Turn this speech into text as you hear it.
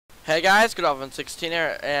Hey guys, GoodOlphin16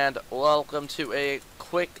 here, and welcome to a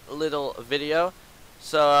quick little video.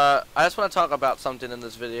 So, I just want to talk about something in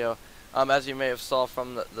this video. As you may have saw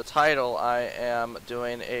from the title, I am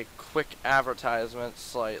doing a quick advertisement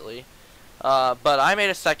slightly. But I made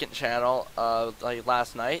a second channel, like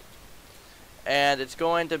last night, and it's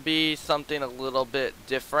going to be something a little bit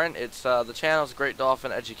different. It's, the channel's Great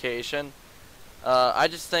Dolphin Education. I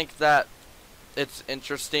just think that it's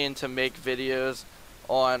interesting to make videos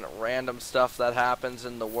on random stuff that happens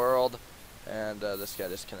in the world. And this guy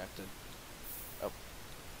disconnected. Oh.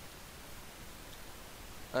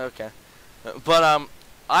 Okay. But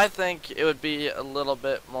I think it would be a little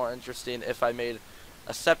bit more interesting if I made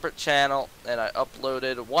a separate channel and I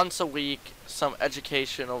uploaded once a week some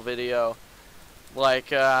educational video.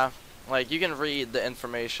 Like you can read the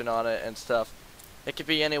information on it and stuff. It could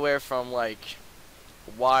be anywhere from like,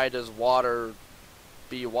 why does water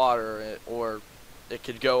be water, or it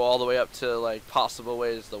could go all the way up to like possible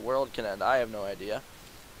ways the world can end. I have no idea.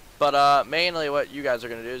 But mainly what you guys are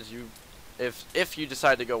going to do is if you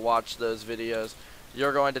decide to go watch those videos,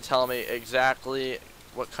 you're going to tell me exactly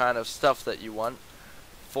what kind of stuff that you want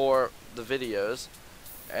for the videos,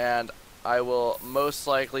 and I will most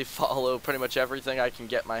likely follow pretty much everything I can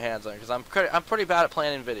get my hands on, because I'm pretty bad at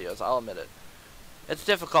planning videos, I'll admit it. It's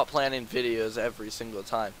difficult planning videos every single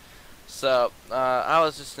time. So, I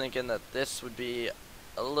was just thinking that this would be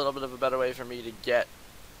a little bit of a better way for me to get,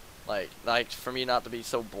 like for me not to be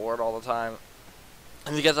so bored all the time.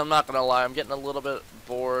 And because I'm not gonna lie, I'm getting a little bit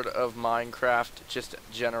bored of Minecraft, just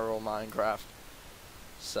general Minecraft.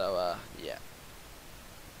 So, yeah.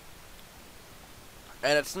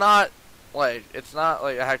 And it's not like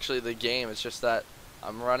actually the game, it's just that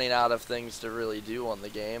I'm running out of things to really do on the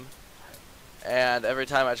game. And every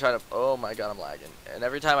time I try to, oh my god, I'm lagging. And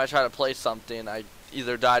every time I try to play something, I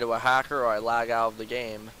either die to a hacker or I lag out of the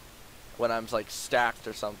game when I'm like stacked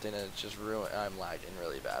or something, and it's just ruined. I'm lagging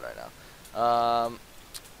really bad right now.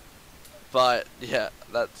 But yeah,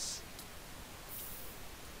 that's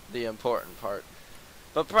the important part.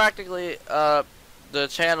 But practically, the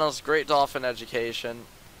channel's Great Dolphin Education,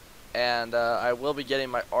 and I will be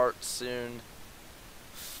getting my art soon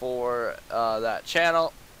for that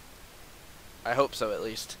channel. I hope so, at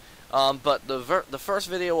least. But the first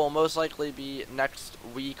video will most likely be next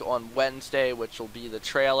week on Wednesday, which will be the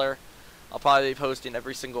trailer. I'll probably be posting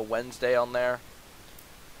every single Wednesday on there.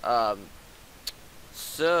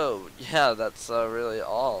 So yeah, that's really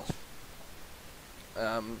all.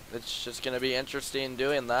 It's just gonna be interesting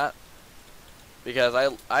doing that,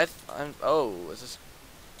 because I'm oh, is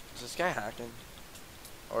this guy hacking,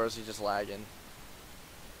 or is he just lagging?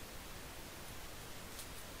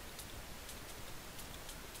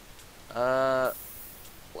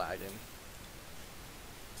 Lagging.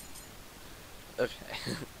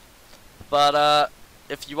 Okay. But,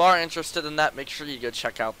 if you are interested in that, make sure you go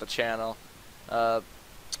check out the channel. The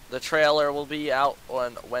trailer will be out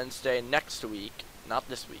on Wednesday next week. Not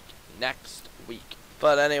this week. Next week.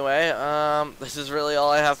 But anyway, this is really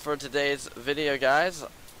all I have for today's video, guys.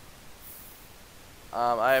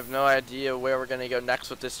 I have no idea where we're going to go next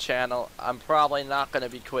with this channel. I'm probably not going to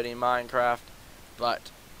be quitting Minecraft,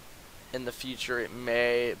 but in the future it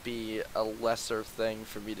may be a lesser thing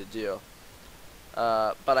for me to do.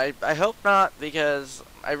 But I hope not, because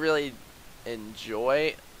I really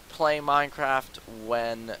enjoy playing Minecraft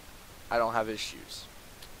when I don't have issues.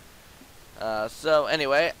 So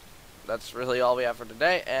anyway, that's really all we have for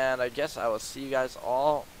today, and I guess I will see you guys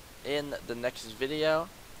all in the next video.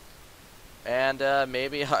 And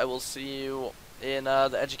maybe I will see you in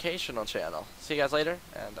the educational channel. See you guys later,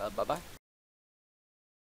 and bye-bye.